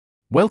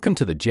Welcome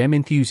to the Gem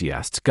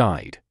Enthusiast's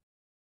Guide.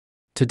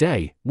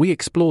 Today, we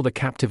explore the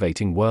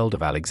captivating world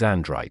of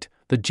Alexandrite,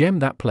 the gem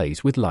that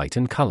plays with light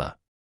and color.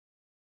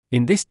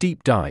 In this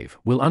deep dive,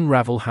 we'll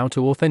unravel how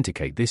to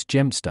authenticate this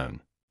gemstone,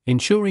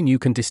 ensuring you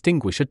can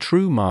distinguish a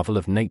true marvel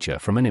of nature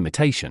from an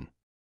imitation.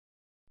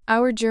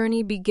 Our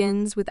journey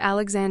begins with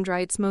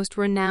Alexandrite's most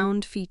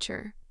renowned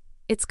feature,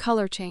 its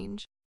color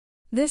change.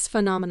 This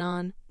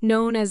phenomenon,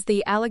 known as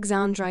the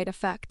Alexandrite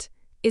effect,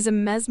 is a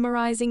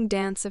mesmerizing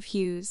dance of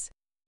hues.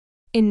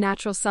 In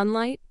natural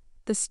sunlight,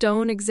 the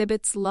stone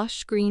exhibits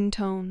lush green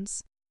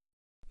tones.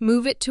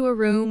 Move it to a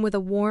room with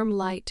a warm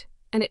light,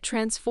 and it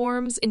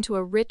transforms into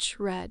a rich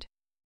red.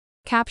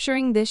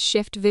 Capturing this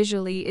shift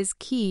visually is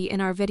key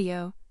in our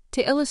video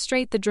to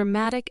illustrate the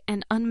dramatic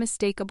and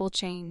unmistakable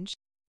change.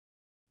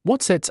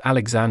 What sets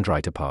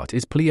Alexandrite apart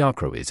is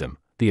pleochroism,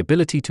 the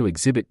ability to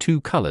exhibit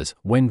two colors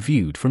when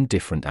viewed from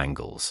different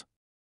angles.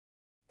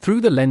 Through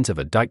the lens of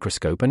a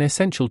dichroscope, an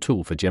essential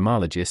tool for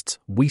gemologists,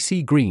 we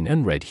see green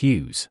and red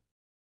hues.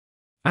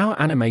 Our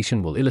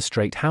animation will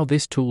illustrate how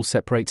this tool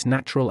separates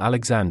natural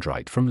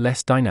Alexandrite from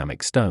less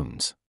dynamic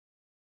stones.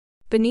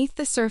 Beneath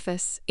the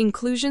surface,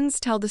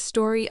 inclusions tell the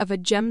story of a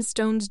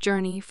gemstone's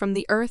journey from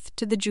the earth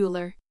to the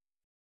jeweler.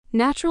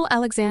 Natural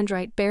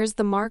Alexandrite bears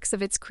the marks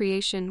of its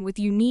creation with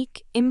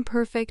unique,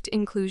 imperfect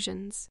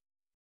inclusions.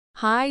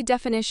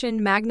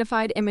 High-definition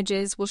magnified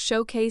images will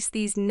showcase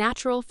these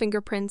natural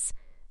fingerprints,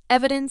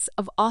 evidence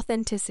of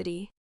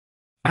authenticity.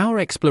 Our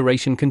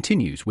exploration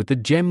continues with the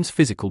gem's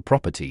physical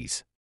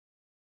properties.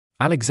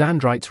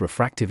 Alexandrite's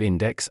refractive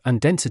index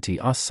and density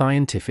are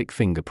scientific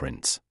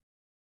fingerprints.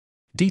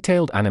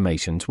 Detailed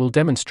animations will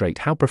demonstrate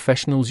how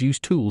professionals use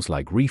tools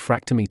like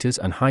refractometers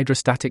and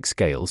hydrostatic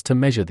scales to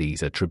measure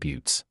these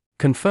attributes,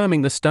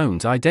 confirming the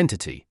stone's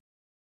identity.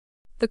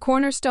 The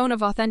cornerstone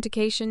of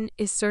authentication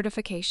is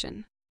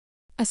certification.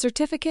 A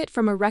certificate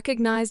from a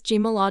recognized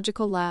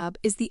gemological lab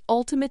is the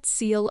ultimate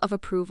seal of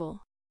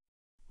approval.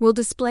 We'll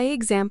display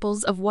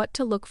examples of what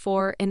to look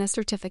for in a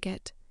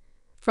certificate,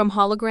 from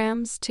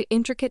holograms to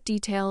intricate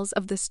details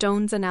of the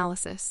stone's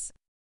analysis.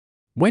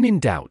 When in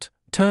doubt,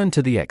 turn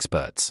to the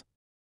experts.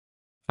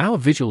 Our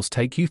visuals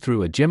take you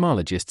through a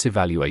gemologist's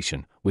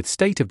evaluation with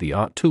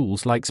state-of-the-art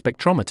tools like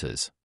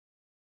spectrometers.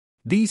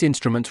 These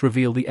instruments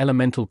reveal the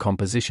elemental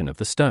composition of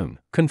the stone,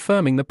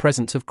 confirming the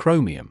presence of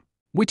chromium,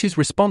 which is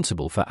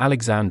responsible for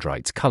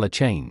Alexandrite's color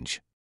change.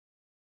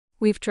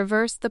 We've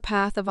traversed the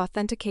path of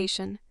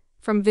authentication,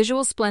 from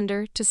visual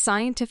splendor to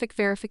scientific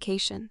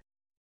verification.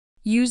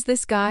 Use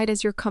this guide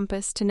as your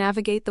compass to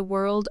navigate the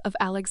world of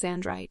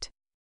Alexandrite.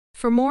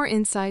 For more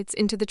insights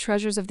into the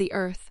treasures of the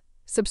earth,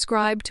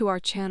 subscribe to our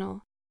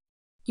channel.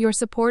 Your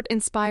support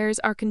inspires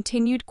our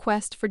continued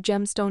quest for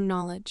gemstone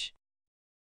knowledge.